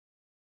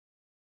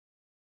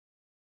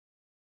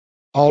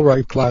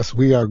Alright class,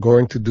 we are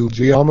going to do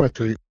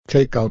geometry.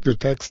 Take out your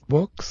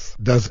textbooks.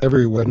 Does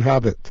everyone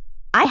have it?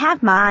 I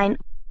have mine.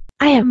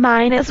 I have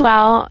mine as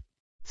well.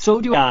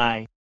 So do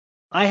I.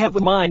 I have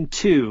mine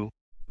too.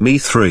 Me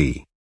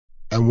 3.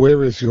 And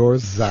where is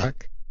yours,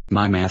 Zack?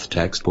 My math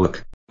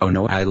textbook. Oh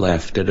no, I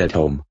left it at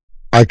home.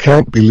 I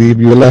can't believe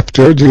you left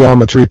your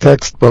geometry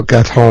textbook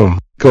at home.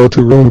 Go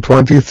to room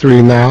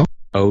 23 now.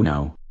 Oh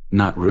no,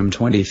 not room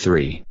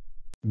 23.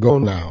 Go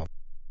now.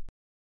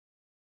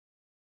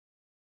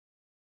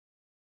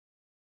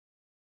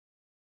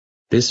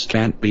 This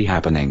can't be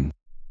happening.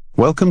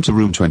 Welcome to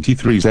room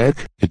 23,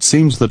 Zack. It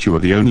seems that you are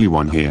the only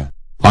one here.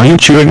 Are you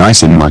chewing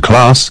ice in my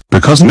class?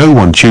 Because no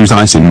one chews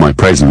ice in my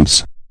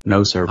presence.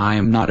 No sir, I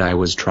am not. I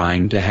was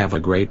trying to have a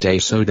great day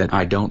so that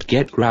I don't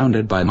get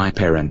grounded by my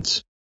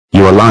parents.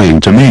 You are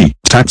lying to me.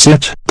 That's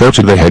it. Go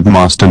to the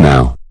headmaster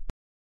now.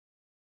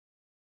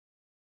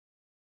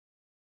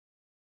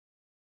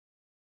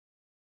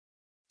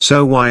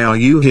 So why are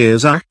you here,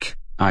 Zack?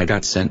 I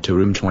got sent to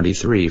room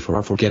 23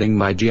 for forgetting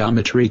my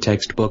geometry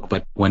textbook,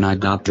 but when I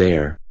got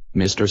there,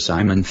 Mr.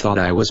 Simon thought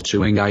I was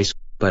chewing ice,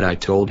 but I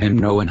told him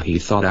no and he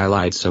thought I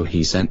lied, so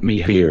he sent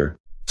me here.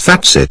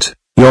 That's it.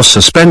 You're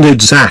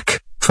suspended,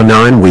 Zack, for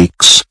 9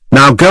 weeks.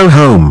 Now go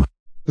home.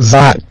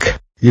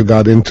 Zack, you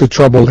got into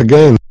trouble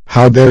again.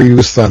 How dare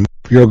you, son?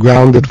 You're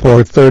grounded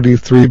for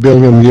 33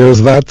 billion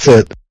years, that's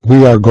it.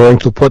 We are going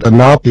to put a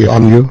nappy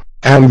on you,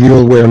 and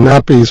you'll wear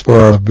nappies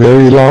for a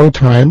very long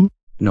time.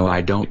 No,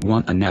 I don't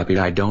want a nappy.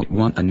 I don't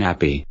want a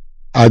nappy.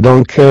 I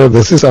don't care,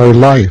 this is our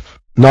life,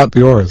 not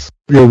yours.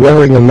 You're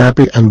wearing a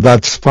nappy and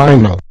that's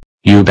final.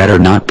 You better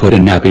not put a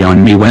nappy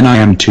on me when I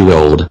am too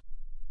old.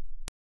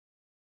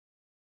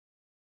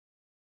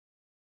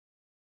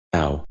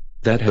 Ow,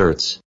 that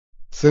hurts.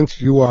 Since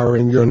you are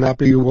in your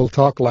nappy, you will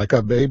talk like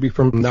a baby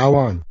from now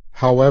on.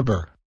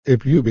 However,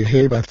 if you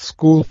behave at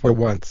school for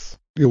once,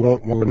 you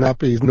won't wear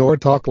nappies nor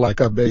talk like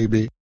a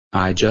baby.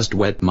 I just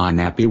wet my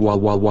nappy. Wah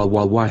wah wah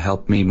wah wah.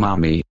 Help me,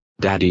 mommy,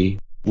 daddy.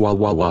 Wah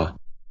wah wah.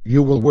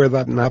 You will wear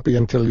that nappy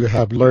until you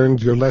have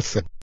learned your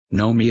lesson.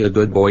 No, me a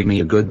good boy,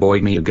 me a good boy,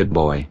 me a good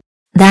boy.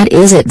 That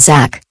is it,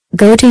 Zack.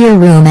 Go to your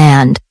room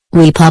and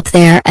weep up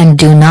there, and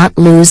do not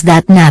lose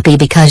that nappy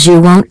because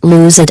you won't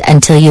lose it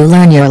until you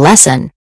learn your lesson.